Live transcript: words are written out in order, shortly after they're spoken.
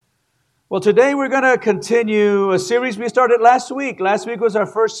Well, today we're going to continue a series we started last week. Last week was our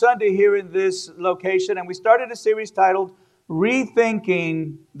first Sunday here in this location, and we started a series titled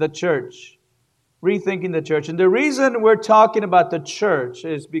Rethinking the Church. Rethinking the Church. And the reason we're talking about the church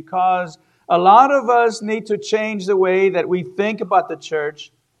is because a lot of us need to change the way that we think about the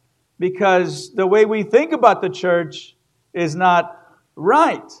church, because the way we think about the church is not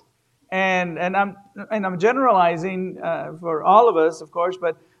right. And I'm generalizing for all of us, of course,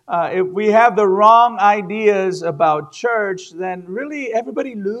 but if we have the wrong ideas about church, then really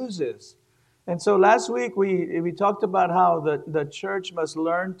everybody loses. And so last week we talked about how the church must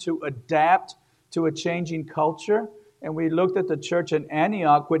learn to adapt to a changing culture. And we looked at the church in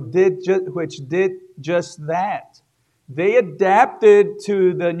Antioch, which did just that. They adapted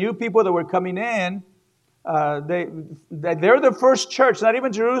to the new people that were coming in. They're the first church, not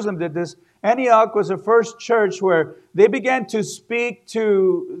even Jerusalem did this. Antioch was the first church where they began to speak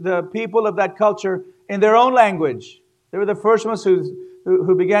to the people of that culture in their own language. They were the first ones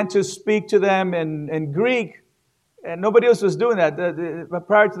who began to speak to them in Greek, and nobody else was doing that. But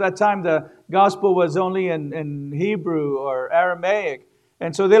prior to that time, the gospel was only in Hebrew or Aramaic.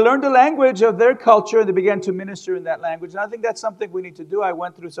 And so they learned the language of their culture, and they began to minister in that language. And I think that's something we need to do. I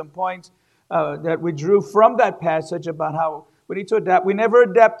went through some points that we drew from that passage about how we need to adapt. We never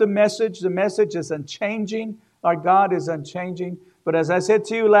adapt the message. The message is unchanging. Our God is unchanging. But as I said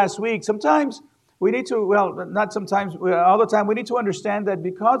to you last week, sometimes we need to, well, not sometimes, all the time, we need to understand that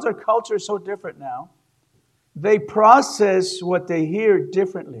because our culture is so different now, they process what they hear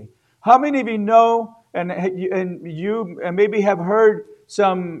differently. How many of you know, and you maybe have heard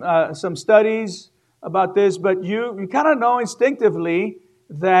some studies about this, but you kind of know instinctively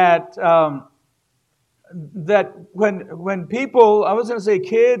that that when people, I was going to say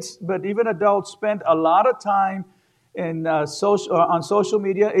kids, but even adults spend a lot of time on social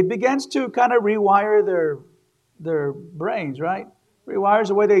media, it begins to kind of rewire their brains, right? Rewires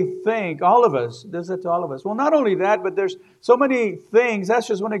the way they think. All of us does that to all of us. Well, not only that, but there's so many things. That's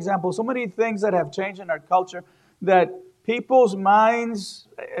just one example. So many things that have changed in our culture that people's minds,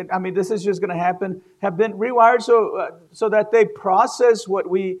 I mean, this is just going to happen, have been rewired so that they process what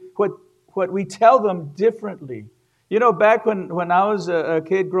we tell them differently. You know, back when I was a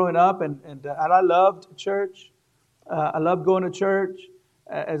kid growing up, and I loved church. I loved going to church.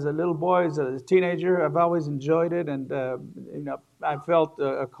 As a little boy, as a teenager, I've always enjoyed it, and I felt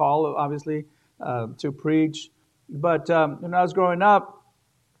a call, obviously, to preach. But when I was growing up,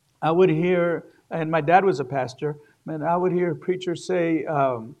 I would hear, and my dad was a pastor, and I would hear preachers say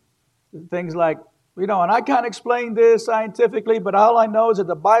things like, and I can't explain this scientifically, but all I know is that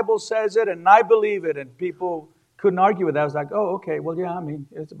the Bible says it, and I believe it, and people couldn't argue with that. I was like, oh, okay, well, yeah, I mean,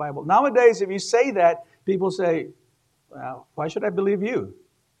 it's the Bible. Nowadays, if you say that, people say, well, why should I believe you?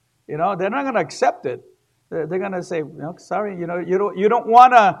 They're not going to accept it. They're going to say, sorry, you don't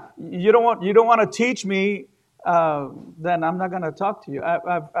want to teach me, then I'm not going to talk to you.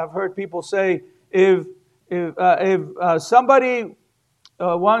 I've heard people say, if somebody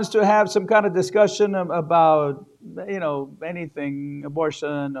wants to have some kind of discussion about, anything,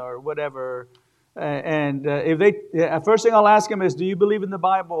 abortion or whatever, and if first thing I'll ask them is, do you believe in the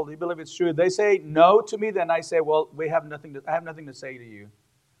Bible? Do you believe it's true? If they say no to me, then I say, well, I have nothing to say to you,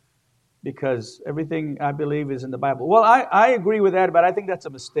 because everything I believe is in the Bible. Well, I agree with that, but I think that's a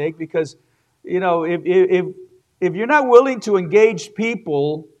mistake, because, if you're not willing to engage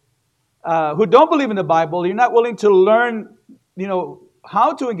people who don't believe in the Bible, you're not willing to learn,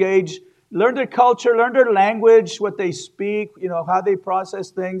 how to engage, learn their culture, learn their language, what they speak, how they process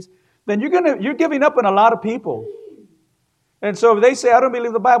things, then you're giving up on a lot of people. And so if they say, I don't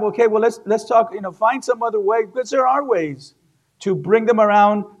believe the Bible, okay, well, let's talk, find some other way, because there are ways to bring them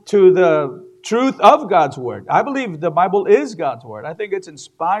around to the truth of God's Word. I believe the Bible is God's Word. I think it's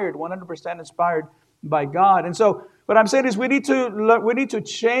inspired, 100% inspired by God. And so what I'm saying is we need to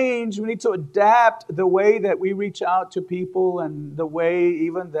change, we need to adapt the way that we reach out to people, and the way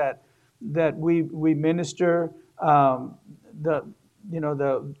even that we minister. The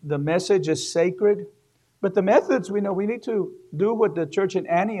message is sacred, but the methods, we need to do what the church in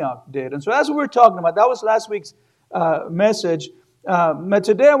Antioch did. And so that's what we're talking about. That was last week's message. But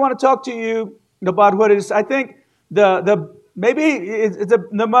today I want to talk to you about what is, I think, the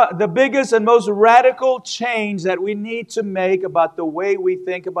biggest and most radical change that we need to make about the way we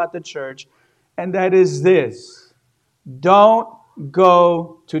think about the church, and that is this: don't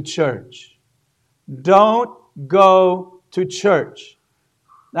go to church. Don't go to church.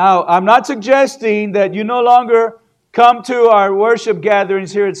 Now, I'm not suggesting that you no longer come to our worship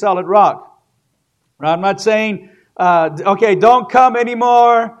gatherings here at Solid Rock. I'm not saying, okay, don't come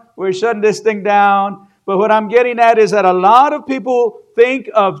anymore. we're shutting this thing down. But what I'm getting at is that a lot of people think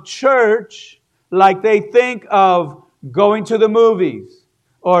of church like they think of going to the movies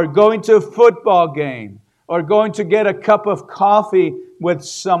or going to a football game or going to get a cup of coffee with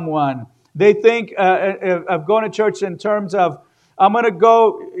someone. They think of going to church in terms of, I'm going to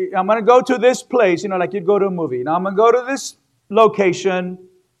go to this place, like you'd go to a movie. Now I'm going to go to this location.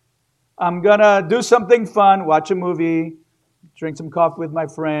 I'm going to do something fun, watch a movie, drink some coffee with my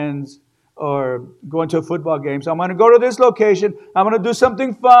friends, or going to a football game. So I'm going to go to this location. I'm going to do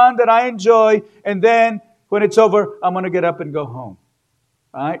something fun that I enjoy. And then when it's over, I'm going to get up and go home.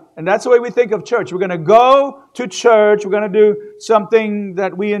 Right? And that's the way we think of church. We're going to go to church. We're going to do something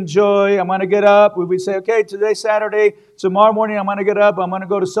that we enjoy. I'm going to get up. We say, okay, today's Saturday. Tomorrow morning, I'm going to get up. I'm going to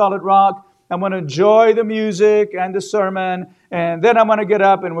go to Solid Rock. I'm going to enjoy the music and the sermon. And then I'm going to get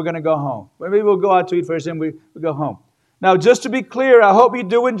up and we're going to go home. Maybe we'll go out to eat first and we go home. Now, just to be clear, I hope you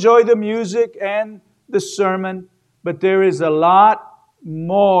do enjoy the music and the sermon, but there is a lot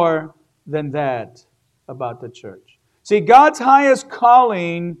more than that about the church. See, God's highest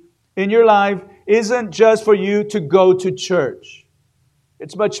calling in your life isn't just for you to go to church.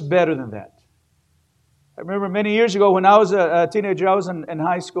 It's much better than that. I remember many years ago when I was a teenager, I was in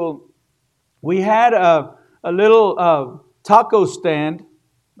high school, we had a little taco stand,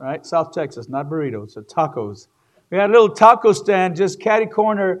 right? South Texas, not burritos, so tacos. We had a little taco stand just catty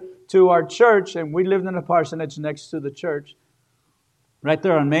corner to our church, and we lived in a parsonage next to the church, right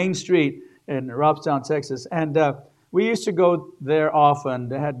there on Main Street in Robstown, Texas. And we used to go there often.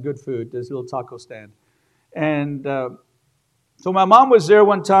 They had good food, this little taco stand. And so my mom was there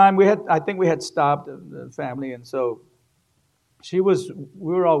one time. I think we had stopped the family, and so we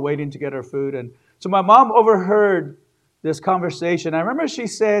were all waiting to get our food. And so my mom overheard this conversation. I remember she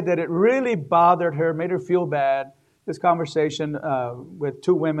said that it really bothered her, made her feel bad, this conversation with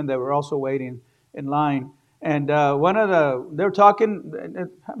two women that were also waiting in line. And they were talking,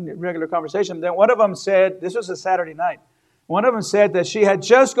 regular conversation. Then one of them said, this was a Saturday night. One of them said that she had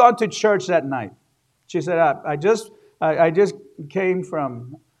just gone to church that night. She said, I just came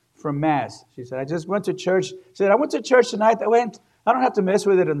from Mass. She said, I just went to church. She said, I went to church tonight. I don't have to mess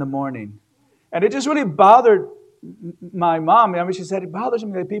with it in the morning. And it just really bothered my mom. I mean, she said, it bothers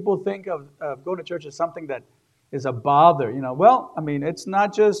me that people think of going to church as something that is a bother. Well, I mean, it's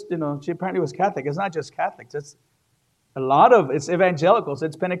not just, she apparently was Catholic. It's not just Catholics. It's it's evangelicals.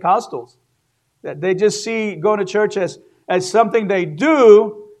 It's Pentecostals. That they just see going to church as something they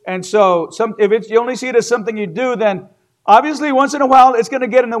do. And so you only see it as something you do, then obviously once in a while it's going to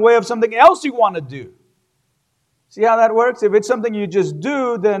get in the way of something else you want to do. See how that works? If it's something you just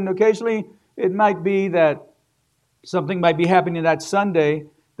do, then occasionally it might be that something might be happening that Sunday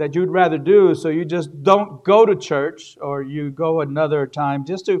that you'd rather do, so you just don't go to church, or you go another time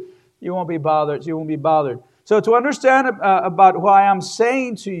you won't be bothered. So to understand about why I'm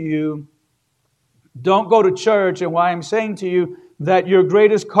saying to you, don't go to church, and why I'm saying to you that your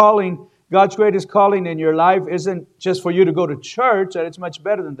greatest calling, God's greatest calling in your life isn't just for you to go to church, that it's much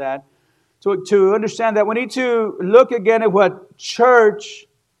better than that. To understand that, we need to look again at what church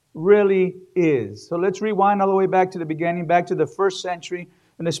really is. So let's rewind all the way back to the beginning, back to the first century,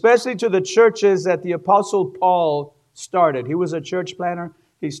 and especially to the churches that the Apostle Paul started. He was a church planner.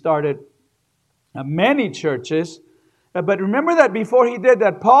 He started many churches. But remember that before he did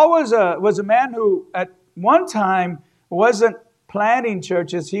that, Paul was a man who at one time wasn't planting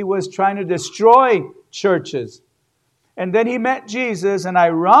churches. He was trying to destroy churches. And then he met Jesus, and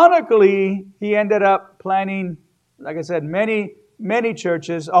ironically, he ended up planting, like I said, many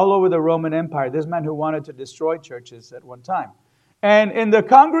churches all over the Roman Empire. This man who wanted to destroy churches at one time. And in the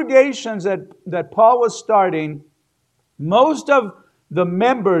congregations that Paul was starting, most of the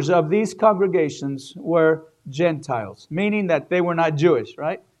members of these congregations were Gentiles, meaning that they were not Jewish,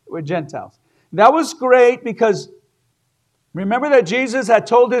 right? They were Gentiles. That was great because remember that Jesus had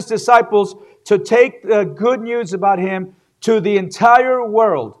told his disciples to take the good news about him to the entire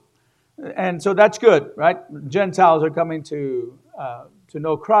world. And so that's good, right? Gentiles are coming to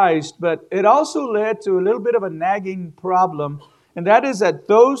know Christ, but it also led to a little bit of a nagging problem, and that is that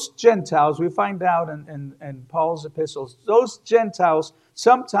those Gentiles, we find out in Paul's epistles, those Gentiles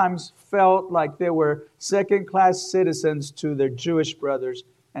sometimes felt like they were second-class citizens to their Jewish brothers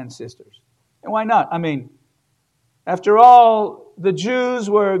and sisters. And why not? I mean, after all, the Jews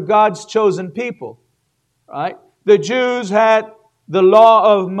were God's chosen people, right? The Jews had the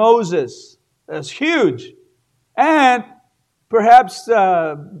law of Moses. That's huge. And perhaps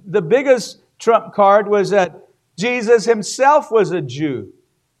the biggest trump card was that Jesus himself was a Jew.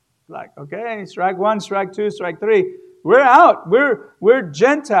 Like, okay, strike one, strike two, strike three. We're out. We're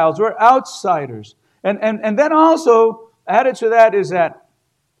Gentiles. We're outsiders. And then also added to that is that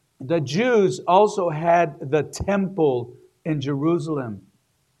the Jews also had the temple in Jerusalem.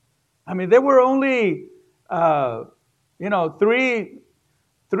 I mean, there were only,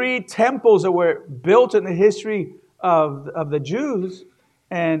 three temples that were built in the history of the Jews.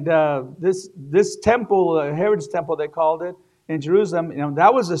 And this temple, Herod's temple, they called it, in Jerusalem,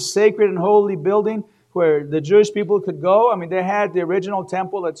 that was a sacred and holy building where the Jewish people could go. I mean, they had the original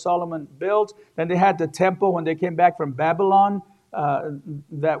temple that Solomon built. Then they had the temple when they came back from Babylon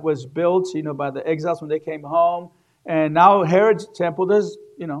that was built, by the exiles when they came home. And now Herod's temple, there's,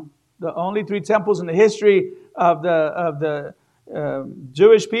 the only three temples in the history of the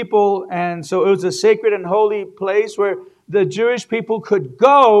Jewish people. And so it was a sacred and holy place where the Jewish people could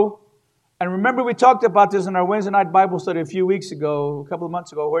go. And remember, we talked about this in our Wednesday night Bible study a couple of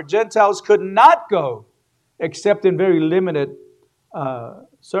months ago, where Gentiles could not go except in very limited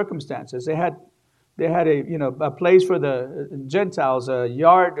circumstances. They had a place for the Gentiles, a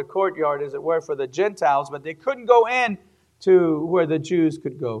courtyard, as it were, for the Gentiles, but they couldn't go in to where the Jews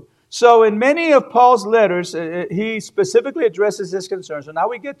could go. So in many of Paul's letters, he specifically addresses this concern. So now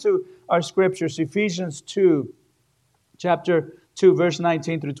we get to our scriptures, Ephesians 2, chapter 2, verse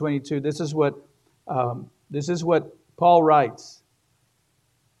 19 through 22. This is what Paul writes.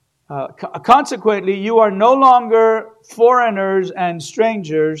 Consequently, you are no longer foreigners and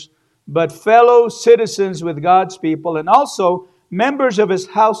strangers, but fellow citizens with God's people, and also members of His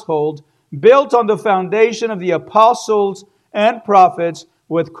household, built on the foundation of the apostles and prophets,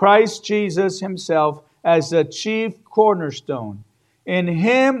 with Christ Jesus Himself as the chief cornerstone. In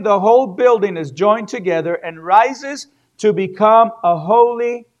Him, the whole building is joined together and rises to become a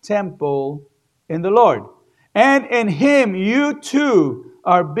holy temple in the Lord. And in Him, you too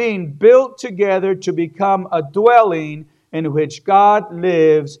are being built together to become a dwelling in which God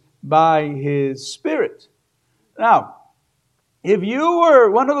lives by His Spirit. Now, if you were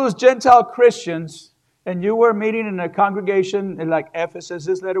one of those Gentile Christians and you were meeting in a congregation like Ephesus,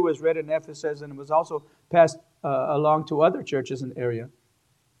 this letter was read in Ephesus and it was also passed along to other churches in the area.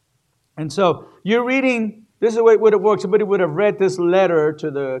 And so you're reading, this is the way it would have worked. Somebody would have read this letter to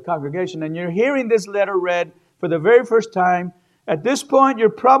the congregation, and you're hearing this letter read for the very first time. At this point, you're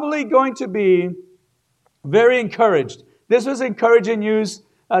probably going to be very encouraged. This was encouraging news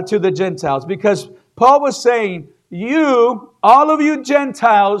to the Gentiles, because Paul was saying, all of you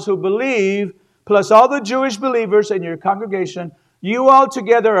Gentiles who believe, plus all the Jewish believers in your congregation, you all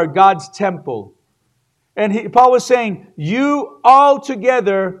together are God's temple. And Paul was saying, you all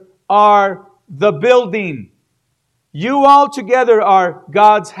together are the building. You all together are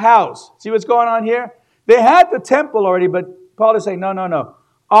God's house. See what's going on here? They had the temple already, but Paul is saying, no.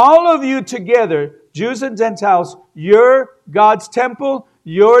 All of you together, Jews and Gentiles, you're God's temple,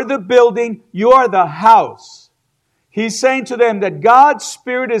 you're the building, you are the house. He's saying to them that God's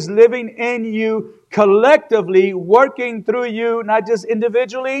Spirit is living in you collectively, working through you, not just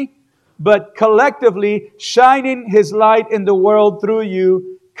individually, but collectively, shining His light in the world through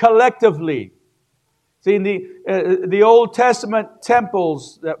you collectively. See, in the Old Testament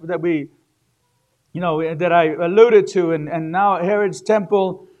temples that we, that I alluded to, and now Herod's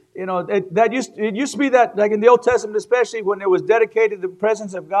temple, it used to be that, like in the Old Testament, especially when it was dedicated, the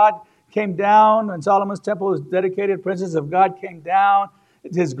presence of God came down. When Solomon's temple was dedicated, the presence of God came down.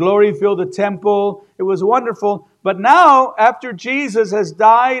 His glory filled the temple. It was wonderful. But now, after Jesus has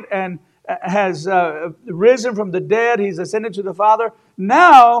died and has risen from the dead, He's ascended to the Father,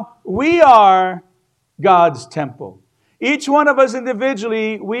 now we are God's temple. Each one of us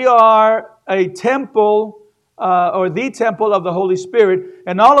individually, we are a temple or the temple of the Holy Spirit.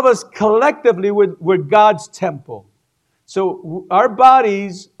 And all of us collectively, we're God's temple. So our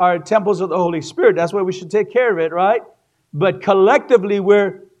bodies are temples of the Holy Spirit. That's why we should take care of it, right? But collectively,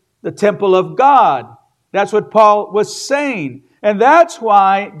 we're the temple of God. That's what Paul was saying. And that's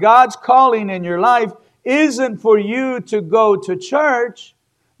why God's calling in your life isn't for you to go to church.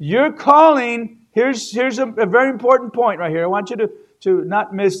 Your calling, here's a very important point right here. I want you to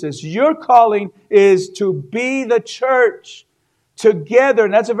not miss this. Your calling is to be the church. Together,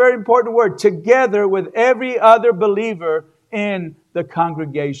 and that's a very important word, together with every other believer in the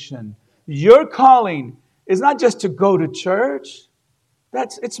congregation. Your calling is not just to go to church.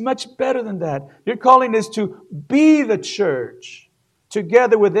 It's much better than that. Your calling is to be the church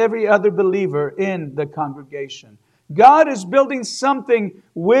together with every other believer in the congregation. God is building something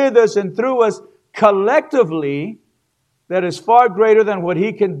with us and through us collectively that is far greater than what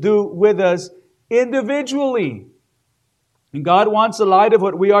He can do with us individually. And God wants the light of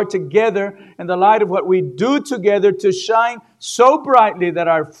what we are together and the light of what we do together to shine so brightly that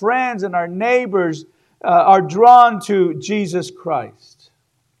our friends and our neighbors are drawn to Jesus Christ.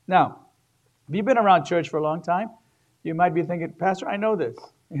 Now, if you've been around church for a long time, you might be thinking, Pastor, I know this.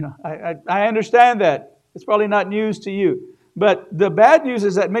 I understand that. It's probably not news to you. But the bad news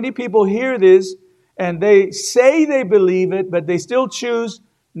is that many people hear this and they say they believe it, but they still choose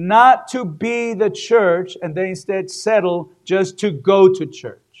not to be the church, and they instead settle just to go to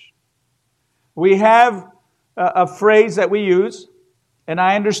church. We have a phrase that we use, and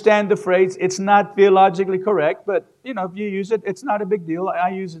I understand the phrase. It's not theologically correct, but if you use it, it's not a big deal. I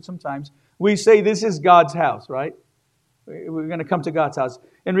use it sometimes. We say this is God's house, right? We're going to come to God's house.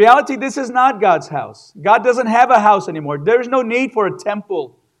 In reality, this is not God's house. God doesn't have a house anymore. There's no need for a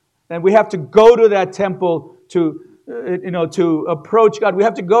temple, and we have to go to that temple to approach God. We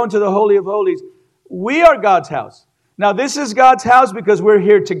have to go into the Holy of Holies. We are God's house. Now, this is God's house because we're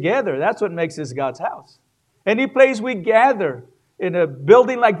here together. That's what makes this God's house. Any place we gather, in a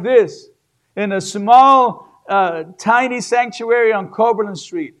building like this, in a small, tiny sanctuary on Coberland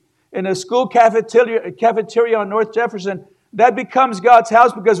Street, in a school cafeteria on North Jefferson, that becomes God's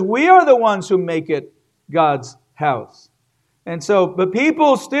house because we are the ones who make it God's house. And so, but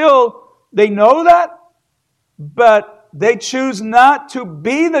people still, they know that, but they choose not to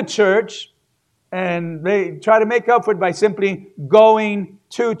be the church, and they try to make up for it by simply going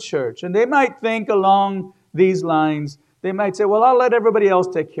to church. And they might think along these lines. They might say, well, I'll let everybody else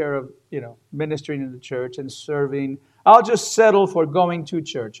take care of, ministering in the church and serving. I'll just settle for going to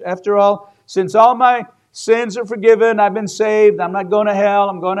church. After all, since all my sins are forgiven, I've been saved, I'm not going to hell,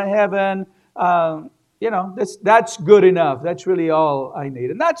 I'm going to heaven. That's good enough. That's really all I need.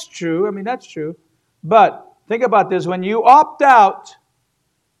 And that's true. That's true. But think about this. When you opt out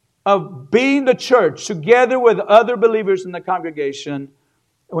of being the church together with other believers in the congregation,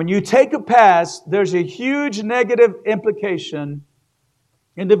 when you take a pass, there's a huge negative implication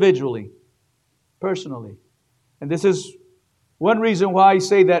individually, personally. And this is one reason why I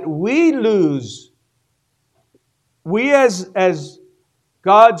say that we lose. We as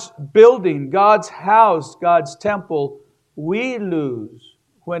God's building, God's house, God's temple, we lose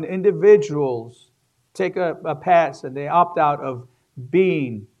when individuals take a pass and they opt out of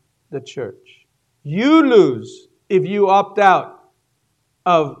being the church. You lose if you opt out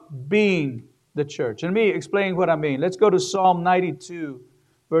of being the church. And let me explain what I mean. Let's go to Psalm 92,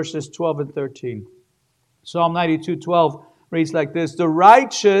 verses 12 and 13. Psalm 92:12 reads like this: the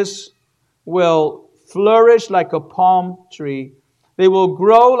righteous will flourish like a palm tree. They will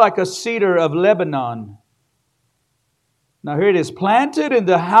grow like a cedar of Lebanon. Now here it is. Planted in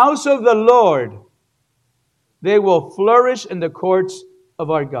the house of the Lord, they will flourish in the courts of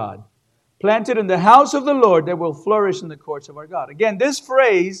our God. Planted in the house of the Lord, they will flourish in the courts of our God. Again, this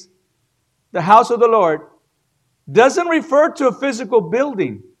phrase, the house of the Lord, doesn't refer to a physical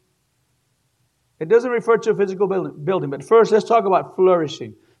building. It doesn't refer to a physical building. But first, let's talk about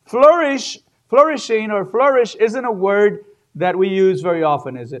flourishing. Flourishing or flourish isn't a word that we use very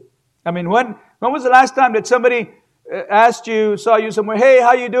often, is it? When was the last time that somebody saw you somewhere, hey,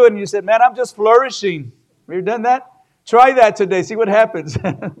 how you doing? And you said, man, I'm just flourishing. Have you done that? Try that today. See what happens.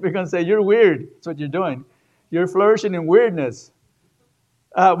 We're going to say, you're weird. That's what you're doing. You're flourishing in weirdness.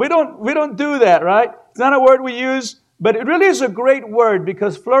 We don't do that, right? It's not a word we use, but it really is a great word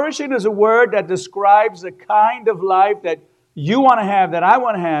because flourishing is a word that describes the kind of life that you want to have, that I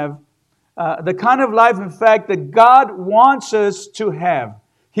want to have, the kind of life, in fact, that God wants us to have.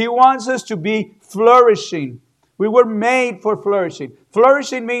 He wants us to be flourishing. We were made for flourishing.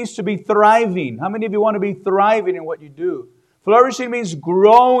 Flourishing means to be thriving. How many of you want to be thriving in what you do? Flourishing means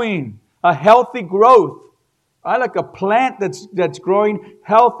growing, a healthy growth. I like a plant that's growing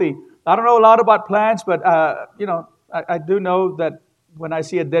healthy. I don't know a lot about plants, but I do know that when I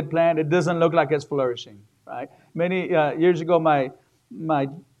see a dead plant, it doesn't look like it's flourishing. Right? Many years ago, my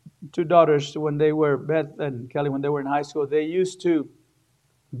two daughters, when they were, Beth and Kelly, when they were in high school, they used to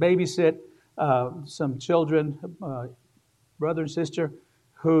babysit some children, brother and sister,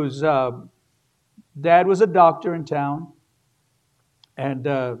 whose dad was a doctor in town.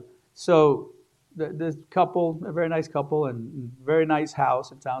 And so this couple, a very nice couple and very nice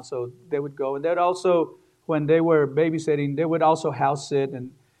house in town, so they would go. And they'd also, when they were babysitting, they would also house sit.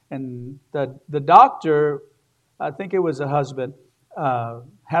 And the doctor, I think it was a husband,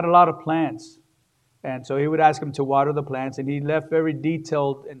 had a lot of plants. And so he would ask him to water the plants, and he left very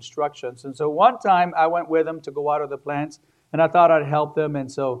detailed instructions. And so one time I went with him to go water the plants, and I thought I'd help them.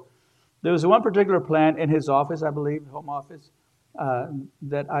 And so there was one particular plant in his office, I believe, home office,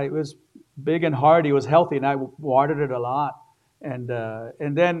 that it was big and hardy, it was healthy, and I watered it a lot. And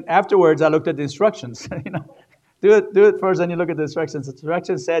then afterwards, I looked at the instructions. Do it first, then you look at the instructions. The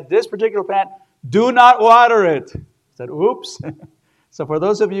instructions said, this particular plant, do not water it. I said, oops. So for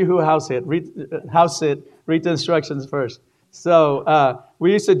those of you who house sit, read the instructions first. So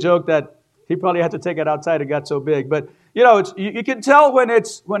we used to joke that he probably had to take it outside. It got so big. But you can tell when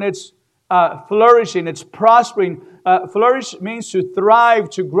it's flourishing, it's prospering. Flourish means to thrive,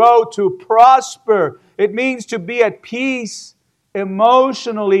 to grow, to prosper. It means to be at peace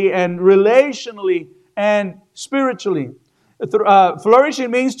emotionally and relationally and spiritually.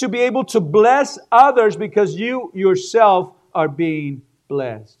 Flourishing means to be able to bless others because you yourself are being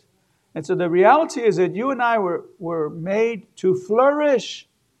blessed. And so the reality is that you and I were made to flourish.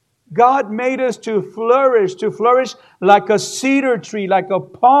 God made us to flourish like a cedar tree, like a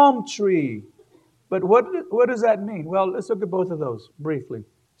palm tree. But what does that mean? Well, let's look at both of those briefly.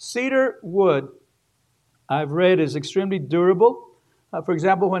 Cedar wood, I've read, is extremely durable. For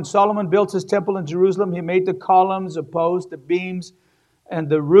example, when Solomon built his temple in Jerusalem, he made the columns, the posts, the beams, and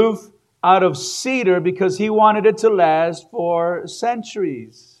the roof out of cedar because he wanted it to last for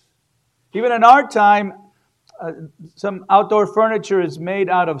centuries. Even in our time, some outdoor furniture is made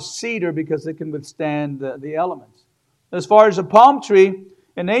out of cedar because it can withstand the elements. As far as a palm tree,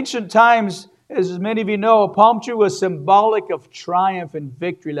 in ancient times, as many of you know, a palm tree was symbolic of triumph and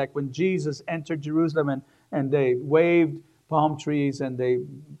victory, like when Jesus entered Jerusalem and they waved palm trees and they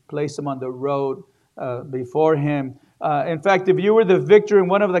placed them on the road before him. In fact, if you were the victor in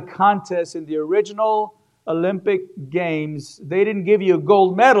one of the contests in the original Olympic Games, they didn't give you a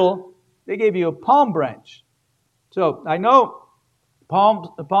gold medal, they gave you a palm branch. So I know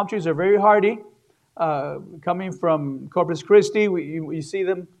palm trees are very hardy. Coming from Corpus Christi, you see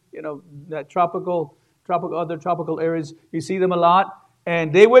them, that other tropical areas, you see them a lot,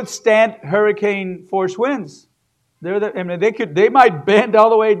 and they withstand hurricane force winds. They might bend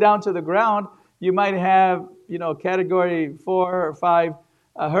all the way down to the ground. You might have, category 4 or 5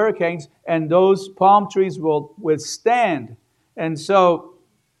 hurricanes, and those palm trees will withstand. And so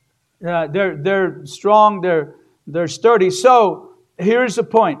they're strong, they're sturdy. So here's the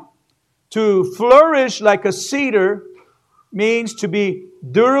point. To flourish like a cedar means to be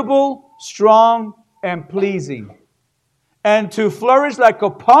durable, strong, and pleasing. And to flourish like a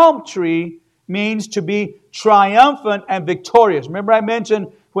palm tree means to be triumphant and victorious. Remember I mentioned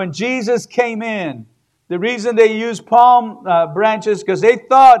when Jesus came in, the reason they used palm branches because they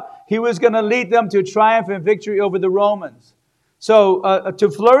thought He was going to lead them to triumph and victory over the Romans. So to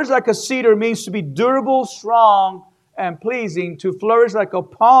flourish like a cedar means to be durable, strong, and pleasing. To flourish like a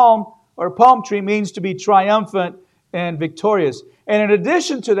palm or palm tree means to be triumphant and victorious. And in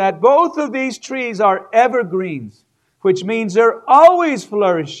addition to that, both of these trees are evergreens, which means they're always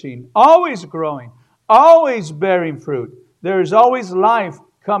flourishing, always growing, always bearing fruit. There's always life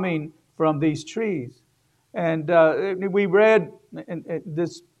coming from these trees. And we read in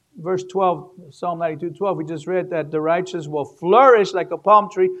this verse 12, Psalm 92:12, we just read that the righteous will flourish like a palm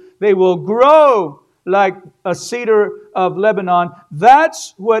tree. They will grow like a cedar of Lebanon.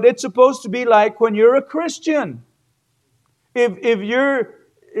 That's what it's supposed to be like when you're a Christian. If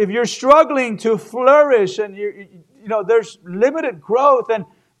you're struggling to flourish and there's limited growth, and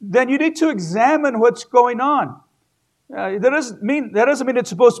then you need to examine what's going on. That doesn't mean it's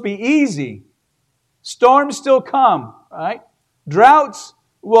supposed to be easy. Storms still come, right? Droughts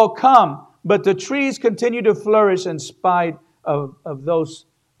will come, but the trees continue to flourish in spite of those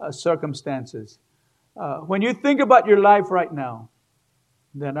circumstances. When you think about your life right now,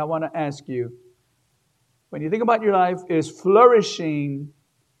 then I want to ask you, when you think about your life, is flourishing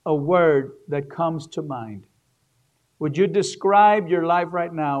a word that comes to mind? Would you describe your life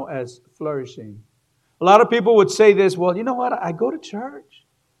right now as flourishing? A lot of people would say this, well, you know what? I go to church,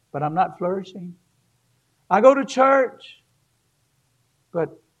 but I'm not flourishing. I go to church,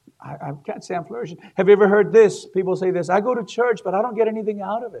 but I can't say I'm flourishing. Have you ever heard this? People say this, I go to church, but I don't get anything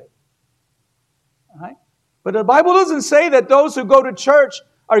out of it. All right? But the Bible doesn't say that those who go to church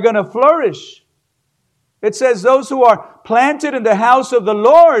are going to flourish. It says those who are planted in the house of the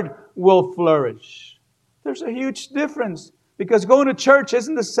Lord will flourish. There's a huge difference because going to church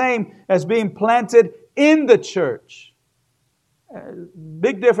isn't the same as being planted in the church.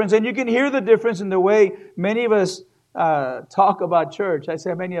 Big difference. And you can hear the difference in the way many of us talk about church. I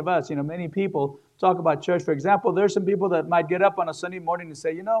say many of us, many people talk about church. For example, there's some people that might get up on a Sunday morning and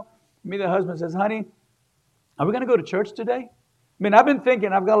say, the husband says, honey, are we going to go to church today? I've been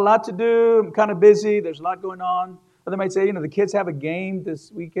thinking, I've got a lot to do. I'm kind of busy. There's a lot going on. Or they might say, the kids have a game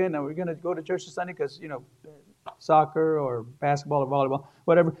this weekend and we're going to go to church this Sunday because, soccer or basketball or volleyball,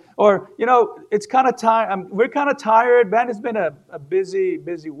 whatever. Or, it's kind of tired. We're kind of tired. Man, it's been a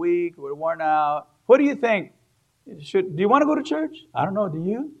busy week. We're worn out. What do you think? Do you want to go to church? I don't know. Do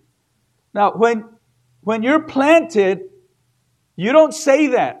you? Now, when you're planted, you don't say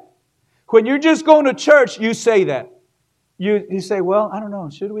that. When you're just going to church, you say that. You say, well, I don't know,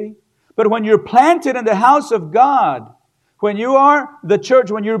 should we? But when you're planted in the house of God, when you are the church,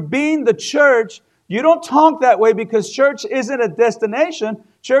 when you're being the church, you don't talk that way because church isn't a destination.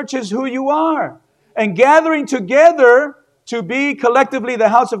 Church is who you are. And gathering together to be collectively the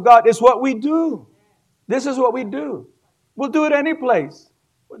house of God is what we do. This is what we do. We'll do it any place.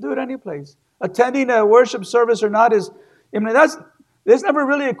 We'll do it any place. Attending a worship service or not there's never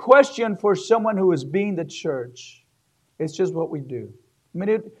really a question for someone who is being the church. It's just what we do.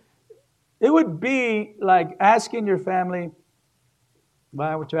 It would be like asking your family, if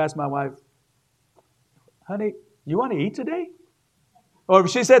I were to ask my wife, honey, you want to eat today? Or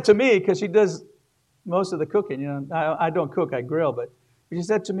if she said to me, because she does most of the cooking, I don't cook, I grill, but if she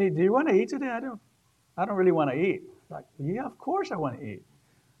said to me, do you want to eat today? I don't really want to eat. Like, yeah, of course I want to eat.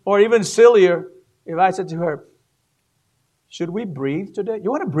 Or even sillier, if I said to her, should we breathe today?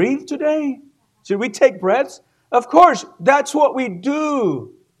 You want to breathe today? Should we take breaths? Of course, that's what we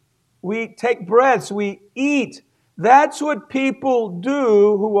do. We take breaths, we eat. That's what people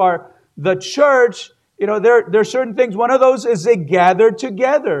do who are the church. There are certain things. One of those is they gather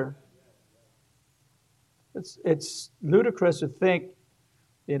together. It's ludicrous to think,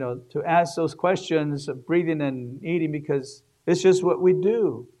 to ask those questions of breathing and eating because it's just what we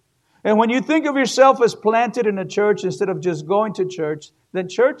do. And when you think of yourself as planted in a church instead of just going to church, then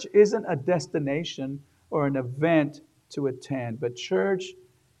church isn't a destination or an event to attend. But church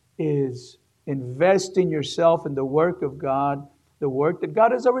is investing yourself in the work of God, the work that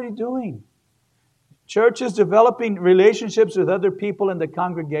God is already doing. Church is developing relationships with other people in the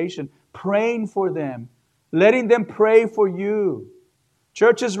congregation, praying for them, letting them pray for you.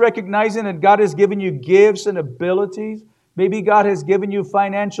 Church is recognizing that God has given you gifts and abilities. Maybe God has given you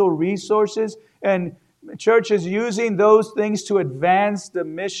financial resources, and church is using those things to advance the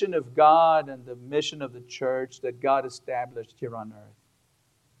mission of God and the mission of the church that God established here on earth.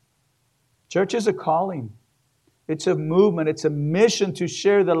 Church is a calling. It's a movement. It's a mission to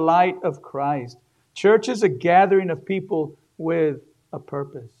share the light of Christ. Church is a gathering of people with a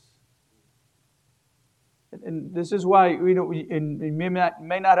purpose. And this is why, you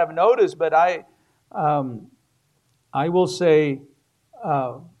may not have noticed, but I will say,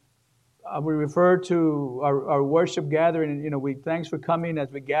 we refer to our worship gathering, and we thanks for coming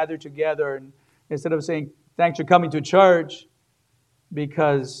as we gather together, and instead of saying thanks for coming to church,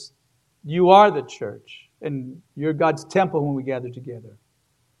 because you are the church and you're God's temple when we gather together.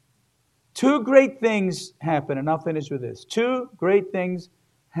 Two great things happen, and I'll finish with this. Two great things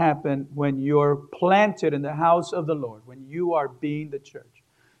happen when you're planted in the house of the Lord, when you are being the church.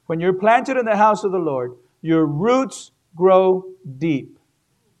 When you're planted in the house of the Lord, your roots grow deep.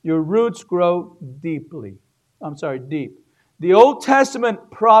 Your roots grow deep. The Old Testament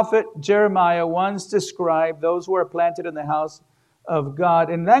prophet Jeremiah once described those who are planted in the house of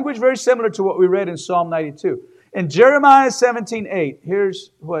God in language very similar to what we read in Psalm 92. In Jeremiah 17:8,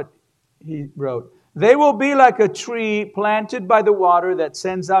 here's what he wrote. They will be like a tree planted by the water that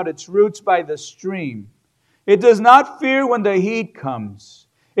sends out its roots by the stream. It does not fear when the heat comes.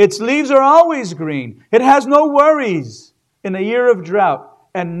 Its leaves are always green. It has no worries in a year of drought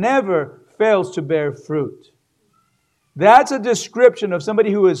and never fails to bear fruit. That's a description of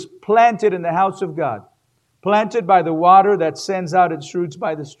somebody who is planted in the house of God, planted by the water that sends out its roots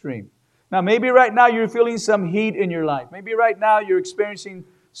by the stream. Now, maybe right now you're feeling some heat in your life. Maybe right now you're experiencing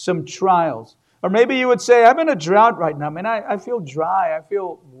some trials. Or maybe you would say, I'm in a drought right now. Man, I feel dry. I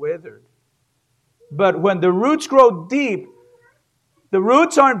feel withered. But when the roots grow deep, the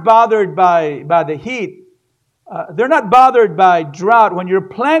roots aren't bothered by the heat. They're not bothered by drought. When you're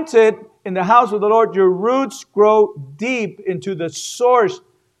planted in the house of the Lord, your roots grow deep into the source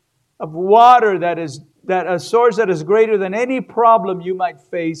of water a source that is greater than any problem you might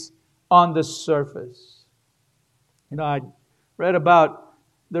face on the surface. I read about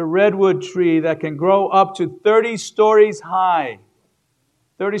the redwood tree that can grow up to 30 stories high.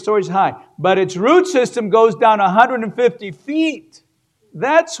 30 stories high. But its root system goes down 150 feet.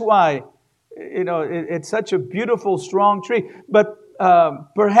 That's why, it's such a beautiful, strong tree. But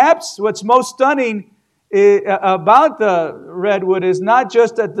perhaps what's most stunning about the redwood is not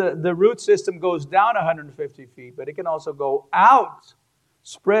just that the root system goes down 150 feet, but it can also go out,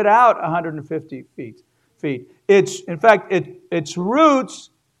 spread out 150 feet. Its roots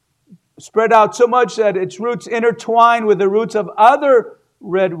spread out so much that its roots intertwine with the roots of other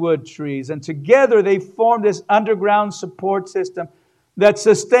redwood trees. And together they form this underground support system that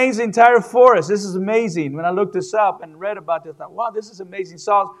sustains the entire forest. This is amazing. When I looked this up and read about this, I thought, wow, this is amazing.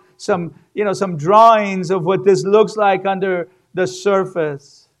 Saw some drawings of what this looks like under the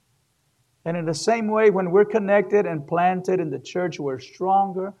surface. And in the same way, when we're connected and planted in the church, we're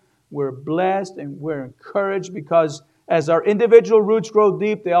stronger, we're blessed, and we're encouraged, because as our individual roots grow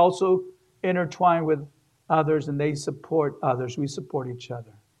deep, they also intertwine with others and they support others. We support each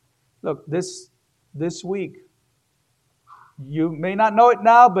other. Look, this week, you may not know it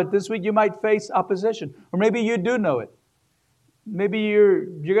now, but this week you might face opposition. Or maybe you do know it. Maybe you're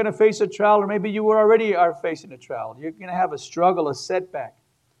going to face a trial, or maybe you already are facing a trial. You're going to have a struggle, a setback.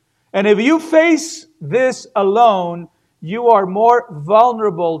 And if you face this alone, you are more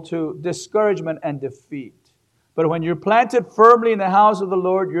vulnerable to discouragement and defeat. But when you're planted firmly in the house of the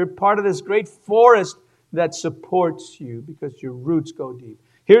Lord, you're part of this great forest that supports you because your roots go deep.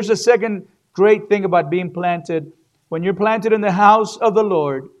 Here's the second great thing about being planted. When you're planted in the house of the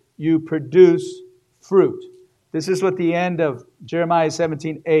Lord, you produce fruit. This is what the end of Jeremiah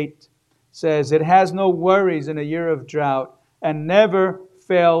 17:8 says. It has no worries in a year of drought and never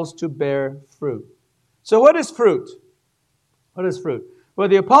fails to bear fruit. So what is fruit? What is fruit? Well,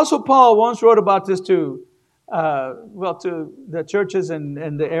 the Apostle Paul once wrote about this to the churches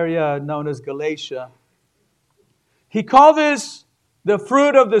in the area known as Galatia. He called this the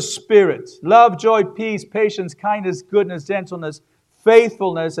fruit of the Spirit: love, joy, peace, patience, kindness, goodness, gentleness,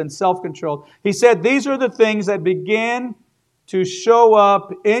 faithfulness, and self-control. He said these are the things that begin to show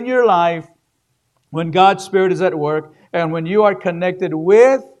up in your life when God's Spirit is at work and when you are connected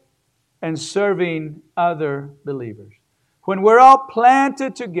with and serving other believers. When we're all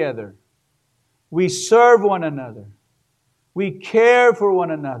planted together, we serve one another. We care for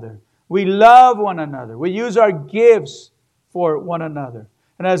one another. We love one another. We use our gifts for one another.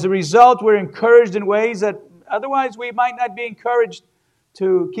 And as a result, we're encouraged in ways that otherwise we might not be encouraged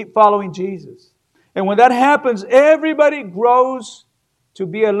to keep following Jesus. And when that happens, everybody grows to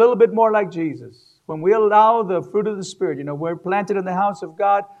be a little bit more like Jesus. When we allow the fruit of the Spirit, we're planted in the house of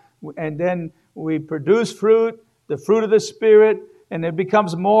God, and then we produce fruit, the fruit of the Spirit, and it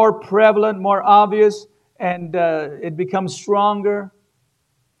becomes more prevalent, more obvious, and it becomes stronger.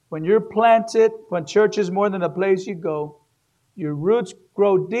 When you're planted, when church is more than a place you go, your roots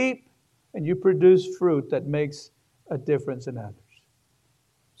grow deep and you produce fruit that makes a difference in others.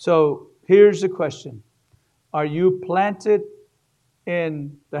 So here's the question. Are you planted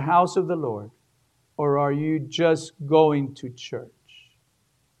in the house of the Lord, or are you just going to church?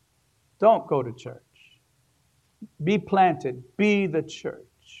 Don't go to church. Be planted. Be the church.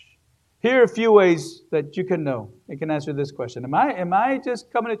 Here are a few ways that you can know. You can answer this question. Am I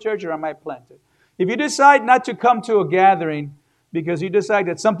just coming to church, or am I planted? If you decide not to come to a gathering because you decide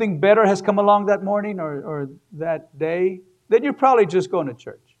that something better has come along that morning or that day, then you're probably just going to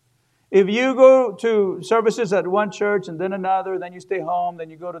church. If you go to services at one church and then another, then you stay home, then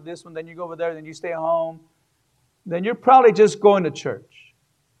you go to this one, then you go over there, then you stay home, then you're probably just going to church.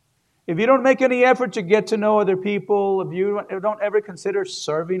 If you don't make any effort to get to know other people, if you don't ever consider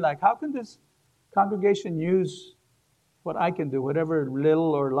serving, like how can this congregation use what I can do, whatever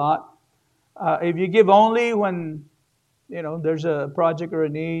little or lot? If you give only when there's a project or a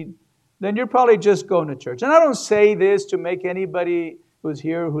need, then you're probably just going to church. And I don't say this to make anybody who's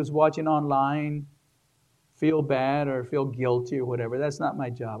here, who's watching online, feel bad or feel guilty or whatever. That's not my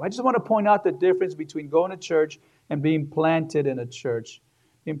job. I just want to point out the difference between going to church and being planted in a church,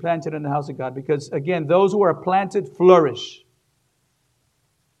 being planted in the house of God. Because, again, those who are planted flourish.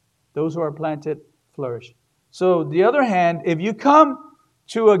 Those who are planted flourish. So, the other hand, if you come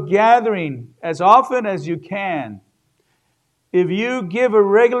to a gathering as often as you can, if you give a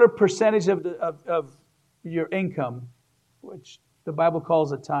regular percentage of your income, which the Bible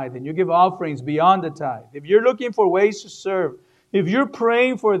calls a tithe, and you give offerings beyond the tithe, if you're looking for ways to serve, if you're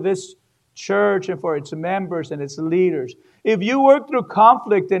praying for this church and for its members and its leaders, if you work through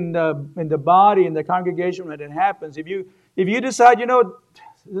conflict in the body, in the congregation when it happens, if you decide,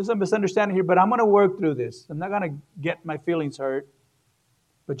 there's a misunderstanding here, but I'm going to work through this. I'm not going to get my feelings hurt.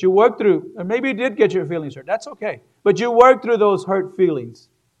 But you work through, or maybe you did get your feelings hurt. That's okay. But you work through those hurt feelings.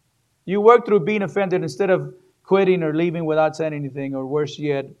 You work through being offended instead of quitting or leaving without saying anything, or worse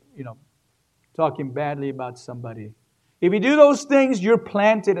yet, talking badly about somebody. If you do those things, you're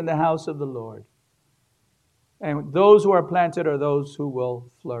planted in the house of the Lord. And those who are planted are those who will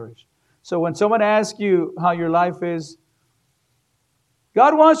flourish. So when someone asks you how your life is,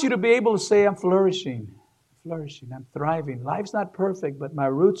 God wants you to be able to say, I'm flourishing. flourishing. I'm thriving. Life's not perfect, but my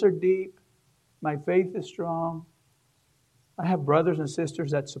roots are deep. My faith is strong. I have brothers and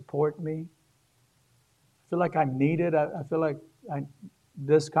sisters that support me. I feel like I'm needed. I feel like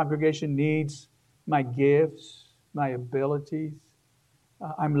this congregation needs my gifts, my abilities.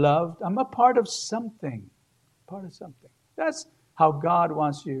 I'm loved. I'm a part of something. Part of something. That's how God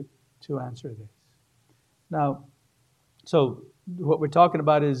wants you to answer this. Now, so what we're talking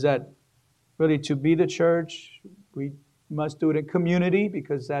about is that really to be the church, we must do it in community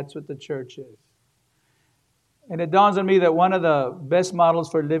because that's what the church is. And it dawns on me that one of the best models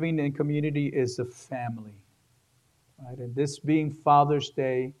for living in community is the family. Right? And this being Father's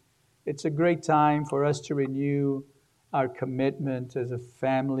Day, it's a great time for us to renew our commitment as a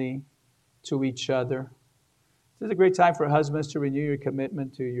family to each other. This is a great time for husbands to renew your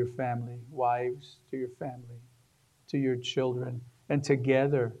commitment to your family, wives to your family, to your children, and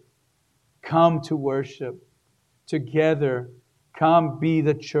together come to worship. Together, come be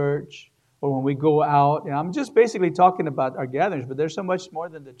the church. Or when we go out, and I'm just basically talking about our gatherings, but there's so much more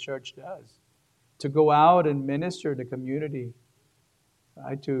than the church does. To go out and minister to the community,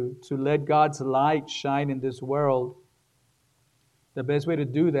 right? To let God's light shine in this world. The best way to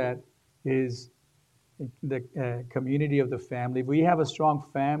do that is the community of the family. If we have a strong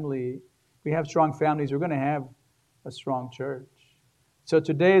family, we have strong families, we're going to have a strong church. So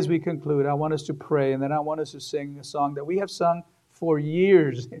today as we conclude, I want us to pray, and then I want us to sing a song that we have sung for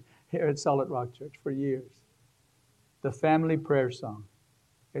years here at Solid Rock Church, for years. The family prayer song.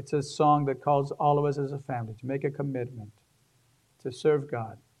 It's a song that calls all of us as a family to make a commitment to serve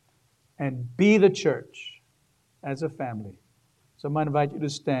God and be the church as a family. So I'm going to invite you to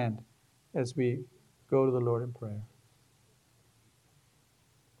stand as we go to the Lord in prayer.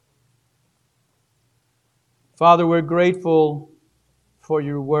 Father, we're grateful for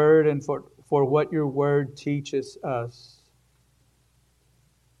your word and for what your word teaches us.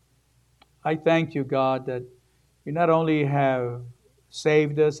 I thank you, God, that you not only have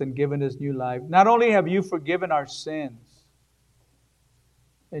saved us and given us new life, not only have you forgiven our sins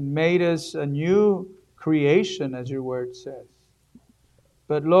and made us a new creation, as your word says,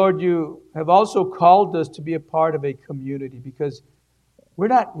 but Lord, you have also called us to be a part of a community, because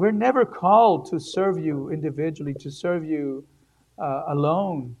we're never called to serve you individually, to serve you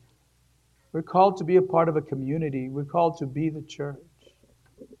alone. We're called to be a part of a community. We're called to be the church.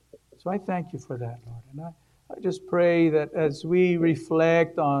 So I thank you for that, Lord. And I just pray that as we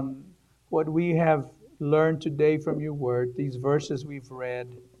reflect on what we have learned today from your word, these verses we've read,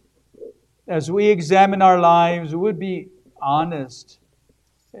 as we examine our lives, we would be honest.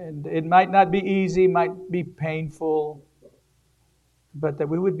 And it might not be easy, might be painful, but that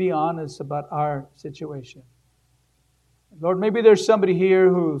we would be honest about our situation. Lord, maybe there's somebody here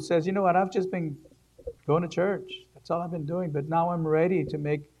who says, you know what, I've just been going to church. That's all I've been doing. But now I'm ready to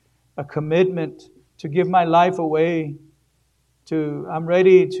make a commitment to give my life away. I'm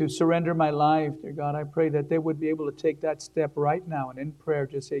ready to surrender my life. Dear God, I pray that they would be able to take that step right now and in prayer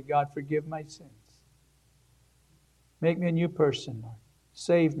just say, God, forgive my sins. Make me a new person, Lord.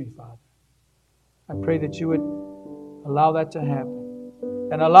 Save me, Father. I pray that you would allow that to happen.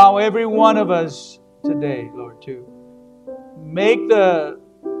 And allow every one of us today, Lord, to make the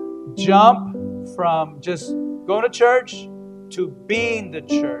jump from just going to church to being the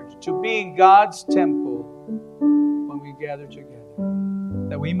church, to being God's temple when we gather together.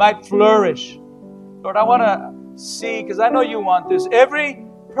 That we might flourish. Lord, I want to see, because I know you want this, every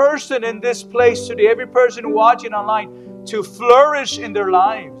person in this place today, every person watching online, to flourish in their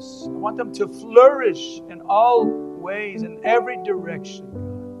lives. I want them to flourish in all ways, in every direction.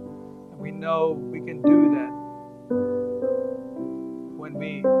 And we know we can do that when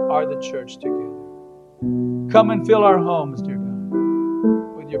we are the church together. Come and fill our homes, dear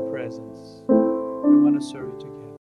God, with your presence. We want to serve you together.